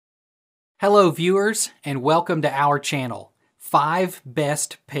Hello viewers, and welcome to our channel, 5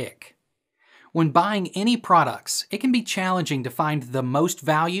 Best Pick. When buying any products, it can be challenging to find the most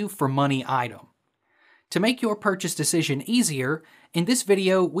value for money item. To make your purchase decision easier, in this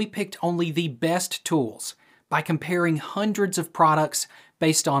video we picked only the best tools by comparing hundreds of products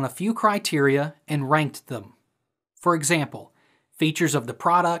based on a few criteria and ranked them. For example, features of the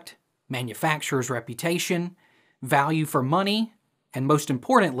product, manufacturer's reputation, value for money, and most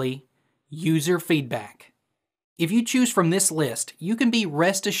importantly, user feedback. If you choose from this list, you can be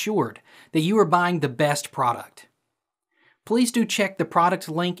rest assured that you are buying the best product. Please do check the product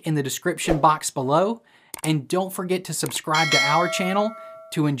link in the description box below, and don't forget to subscribe to our channel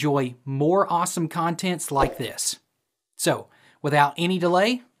to enjoy more awesome contents like this. So, without any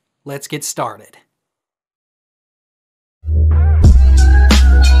delay, let's get started.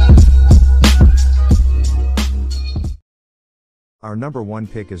 Our number one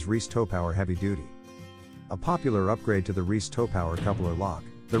pick is Reese Towpower Heavy Duty. A popular upgrade to the Reese Towpower coupler lock,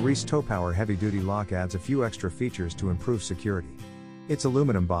 the Reese Towpower Heavy Duty lock adds a few extra features to improve security. Its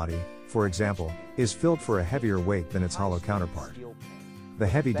aluminum body, for example, is filled for a heavier weight than its hollow counterpart. The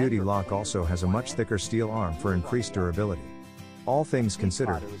Heavy Duty lock also has a much thicker steel arm for increased durability. All things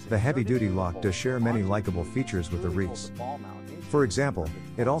considered, the Heavy Duty lock does share many likable features with the Reese. For example,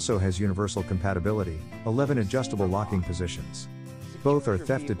 it also has universal compatibility, 11 adjustable locking positions. Both are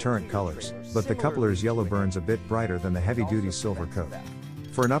theft deterrent colors, but the coupler's yellow burns a bit brighter than the Heavy Duty silver coat.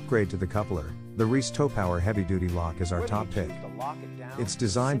 For an upgrade to the coupler, the Reese Towpower Heavy Duty lock is our top pick. It's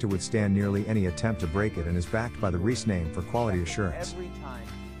designed to withstand nearly any attempt to break it and is backed by the Reese name for quality assurance.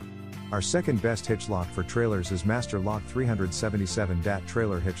 Our second best hitch lock for trailers is MasterLock 377 DAT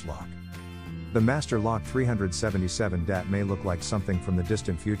Trailer Hitch Lock. The MasterLock 377 DAT may look like something from the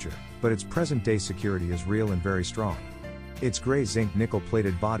distant future, but its present-day security is real and very strong. Its gray zinc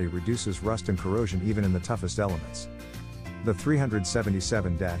nickel-plated body reduces rust and corrosion even in the toughest elements. The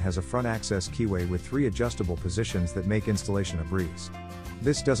 377 DAT has a front access keyway with 3 adjustable positions that make installation a breeze.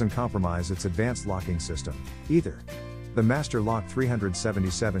 This doesn't compromise its advanced locking system, either. The MasterLock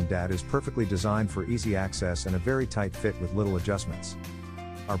 377 DAT is perfectly designed for easy access and a very tight fit with little adjustments.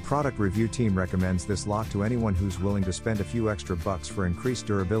 Our product review team recommends this lock to anyone who's willing to spend a few extra bucks for increased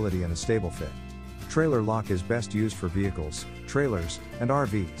durability and a stable fit. Trailer lock is best used for vehicles, trailers, and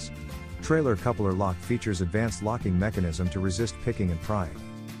RVs. Trailer coupler lock features advanced locking mechanism to resist picking and prying.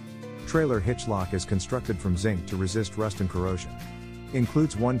 Trailer hitch lock is constructed from zinc to resist rust and corrosion.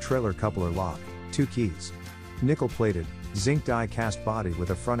 Includes 1 trailer coupler lock, 2 keys. Nickel-plated, zinc die-cast body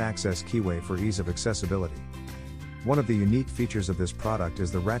with a front access keyway for ease of accessibility. One of the unique features of this product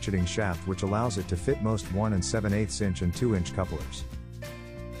is the ratcheting shaft, which allows it to fit most 1 7/8 inch and 2 inch couplers.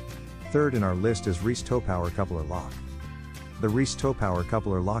 Third in our list is Reese Towpower Coupler Lock. The Reese Towpower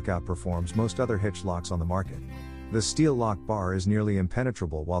Coupler Lock outperforms most other hitch locks on the market. The steel lock bar is nearly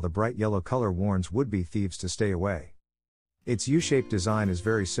impenetrable, while the bright yellow color warns would-be thieves to stay away. Its U-shaped design is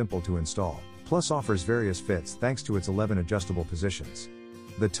very simple to install, plus offers various fits thanks to its 11 adjustable positions.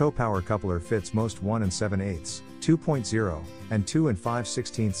 The Towpower coupler fits most 1 7/8, 2.0, and 2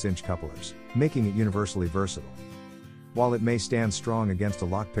 5/16 inch couplers, making it universally versatile. While it may stand strong against a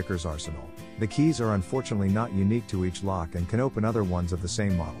lockpicker's arsenal, the keys are unfortunately not unique to each lock and can open other ones of the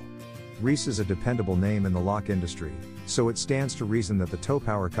same model. Reese is a dependable name in the lock industry, so it stands to reason that the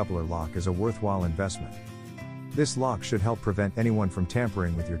Towpower coupler lock is a worthwhile investment. This lock should help prevent anyone from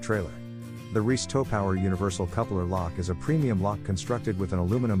tampering with your trailer. The Reese Towpower Universal Coupler Lock is a premium lock constructed with an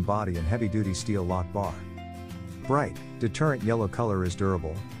aluminum body and heavy-duty steel lock bar. Bright, deterrent yellow color is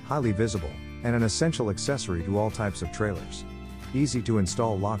durable, highly visible, and an essential accessory to all types of trailers. Easy to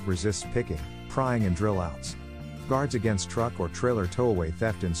install lock resists picking, prying and drill outs. Guards against truck or trailer towaway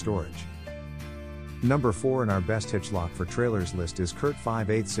theft in storage. Number 4 in our best hitch lock for trailers list is Curt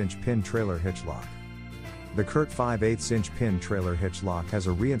 5/8 inch pin trailer hitch lock. The Curt 5/8 inch pin trailer hitch lock has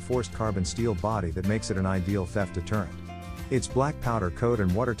a reinforced carbon steel body that makes it an ideal theft deterrent. Its black powder coat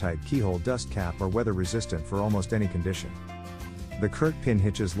and watertight keyhole dust cap are weather resistant for almost any condition. The Curt pin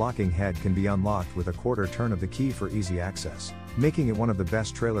hitch's locking head can be unlocked with a quarter turn of the key for easy access, making it one of the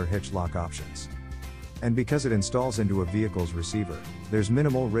best trailer hitch lock options. And because it installs into a vehicle's receiver, there's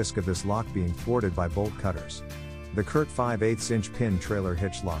minimal risk of this lock being thwarted by bolt cutters. The Curt 5/8 inch pin trailer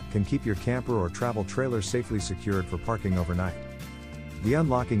hitch lock can keep your camper or travel trailer safely secured for parking overnight. The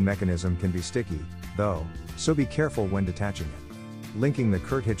unlocking mechanism can be sticky, though, so be careful when detaching it. Linking the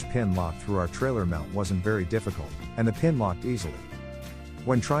Curt hitch pin lock through our trailer mount wasn't very difficult, and the pin locked easily.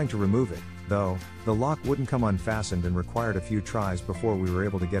 When trying to remove it, though, the lock wouldn't come unfastened and required a few tries before we were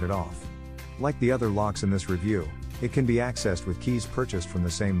able to get it off. Like the other locks in this review, it can be accessed with keys purchased from the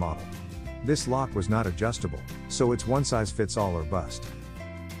same model. This lock was not adjustable, so it's one size fits all or bust.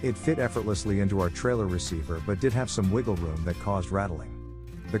 It fit effortlessly into our trailer receiver but did have some wiggle room that caused rattling.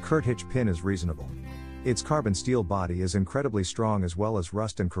 The Curt hitch pin is reasonable. Its carbon steel body is incredibly strong as well as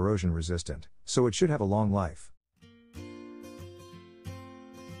rust and corrosion resistant, so it should have a long life.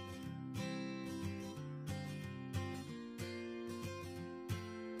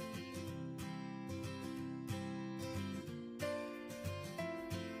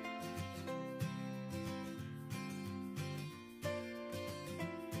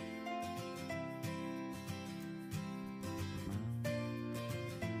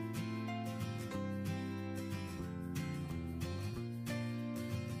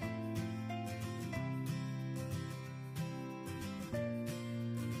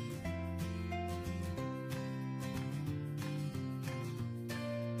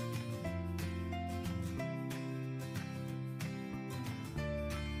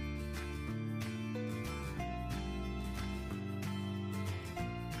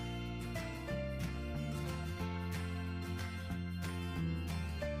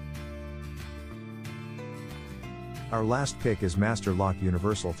 Our last pick is MasterLock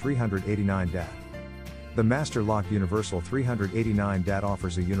Universal 389 DAT. The MasterLock Universal 389 DAT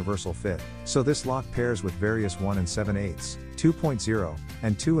offers a universal fit, so this lock pairs with various 1 7/8, 2.0,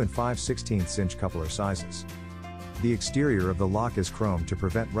 and 2 5/16 inch coupler sizes. The exterior of the lock is chrome to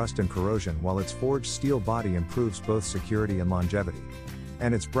prevent rust and corrosion, while its forged steel body improves both security and longevity.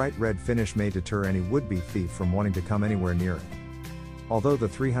 And its bright red finish may deter any would-be thief from wanting to come anywhere near it. Although the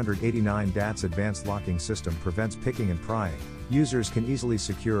 389 DAT's advanced locking system prevents picking and prying, users can easily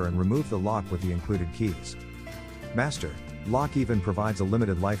secure and remove the lock with the included keys. MasterLock even provides a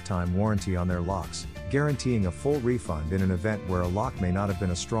limited lifetime warranty on their locks, guaranteeing a full refund in an event where a lock may not have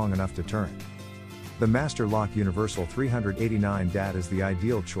been a strong enough deterrent. The MasterLock Universal 389 DAT is the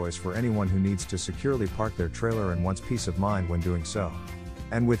ideal choice for anyone who needs to securely park their trailer and wants peace of mind when doing so.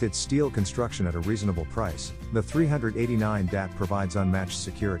 And with its steel construction at a reasonable price, the 389 DAT provides unmatched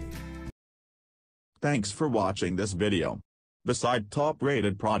security. Thanks for watching this video. Beside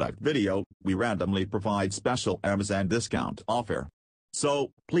top-rated product video, we randomly provide special Amazon discount offer.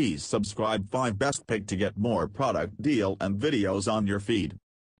 So, please subscribe 5 Best Pick to get more product deal and videos on your feed.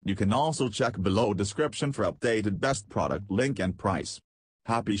 You can also check below description for updated best product link and price.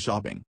 Happy shopping!